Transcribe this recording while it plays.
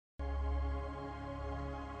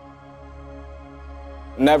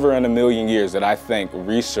Never in a million years did I think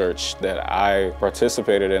research that I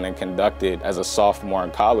participated in and conducted as a sophomore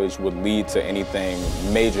in college would lead to anything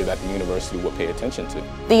major that the university would pay attention to.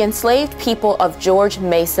 The Enslaved People of George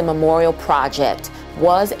Mason Memorial Project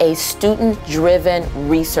was a student-driven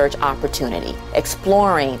research opportunity,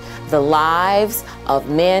 exploring the lives of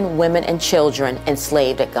men, women, and children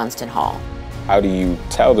enslaved at Gunston Hall. How do you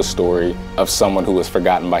tell the story of someone who was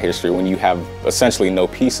forgotten by history when you have essentially no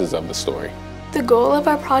pieces of the story? The goal of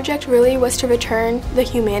our project really was to return the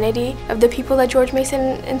humanity of the people that George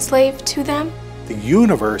Mason enslaved to them. The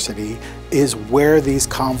university is where these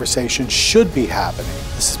conversations should be happening.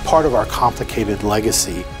 This is part of our complicated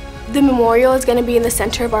legacy. The memorial is going to be in the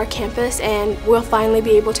center of our campus, and we'll finally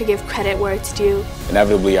be able to give credit where it's due.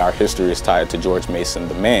 Inevitably, our history is tied to George Mason,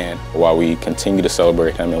 the man. While we continue to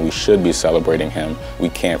celebrate him, and we should be celebrating him, we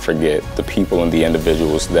can't forget the people and the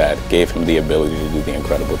individuals that gave him the ability to do the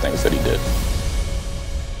incredible things that he did.